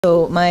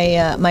So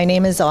my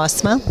name is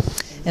Asima,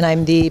 and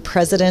I'm the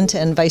President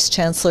and Vice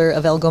Chancellor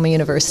of Algoma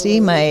University.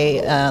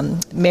 My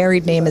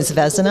married name is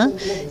Vezina,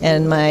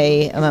 and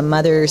my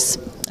mother's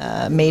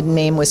maiden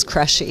name was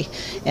Crushy.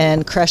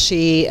 And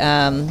Crushy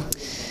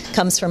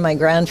comes from my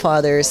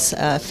grandfather's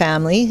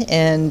family,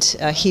 and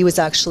he was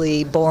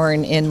actually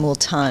born in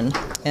Multan,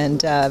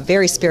 and a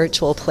very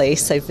spiritual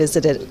place. I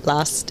visited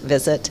last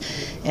visit,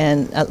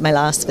 and my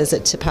last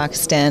visit to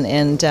Pakistan,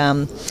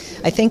 and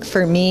I think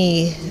for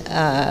me,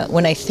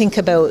 when I think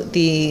about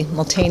the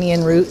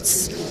Multanian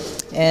roots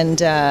and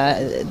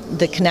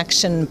the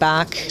connection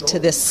back to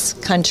this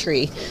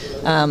country,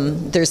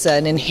 there's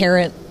an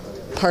inherent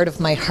part of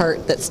my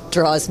heart that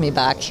draws me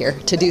back here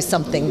to do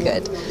something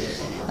good.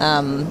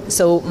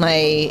 So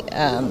my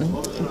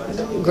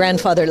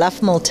grandfather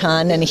left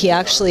Multan, and he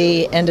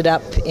actually ended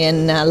up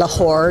in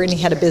Lahore, and he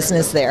had a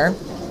business there.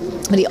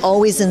 But he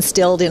always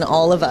instilled in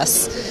all of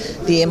us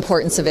the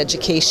importance of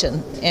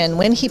education. And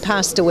when he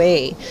passed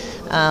away,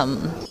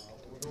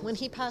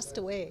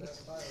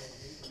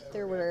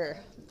 there were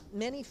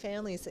many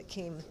families that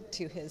came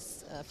to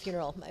his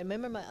funeral. I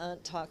remember my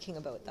aunt talking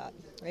about that,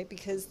 right?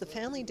 Because the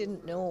family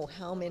didn't know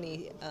how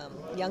many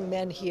young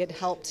men he had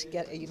helped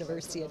get a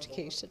university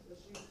education.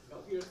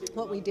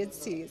 What we did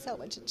see is how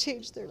much it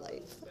changed their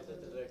life.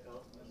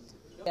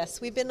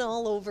 Yes, we've been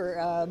all over.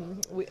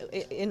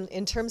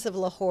 In terms of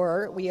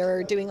Lahore, we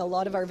are doing a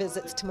lot of our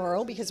visits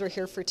tomorrow because we're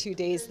here for 2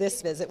 days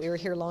this visit. We were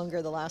here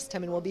longer the last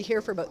time, and we'll be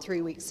here for about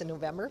 3 weeks in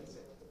November.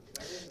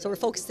 So we're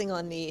focusing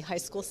on the high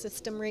school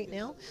system right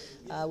now.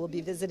 We'll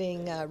be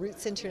visiting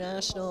Roots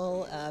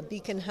International,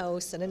 Beacon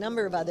House, and a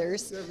number of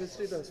others. You have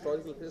visited the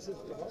historical places?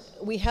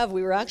 We have.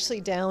 We were actually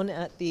down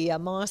at the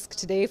mosque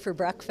today for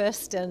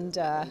breakfast, and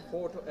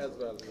Fort as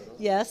well.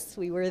 Yes,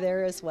 we were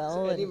there as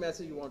well. So any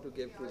message you want to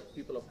give to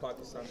people of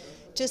Pakistan?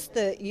 Just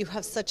that you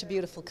have such a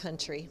beautiful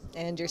country,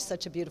 and you're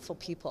such a beautiful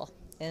people,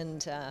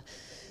 and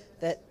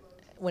that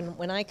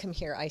when I come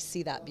here, I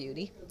see that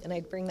beauty, and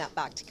I bring that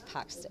back to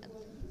Pakistan.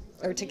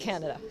 Or to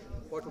Canada.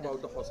 What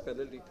about the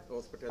hospitality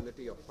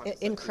of Pakistan?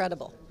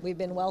 Incredible. We've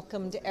been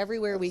welcomed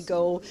everywhere we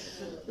go.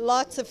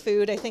 Lots of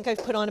food. I think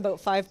I've put on about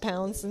 5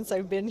 pounds since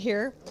I've been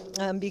here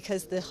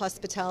because the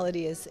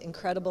hospitality is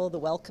incredible. The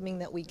welcoming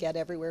that we get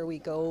everywhere we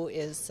go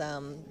is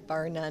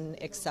bar none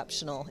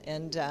exceptional.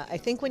 And I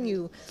think when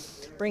you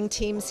bring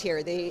teams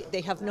here,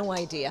 they have no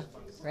idea,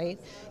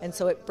 right? And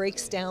so it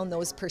breaks down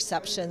those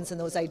perceptions and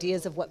those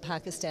ideas of what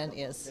Pakistan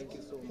is. Thank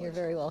you so much. You're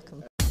very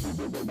welcome.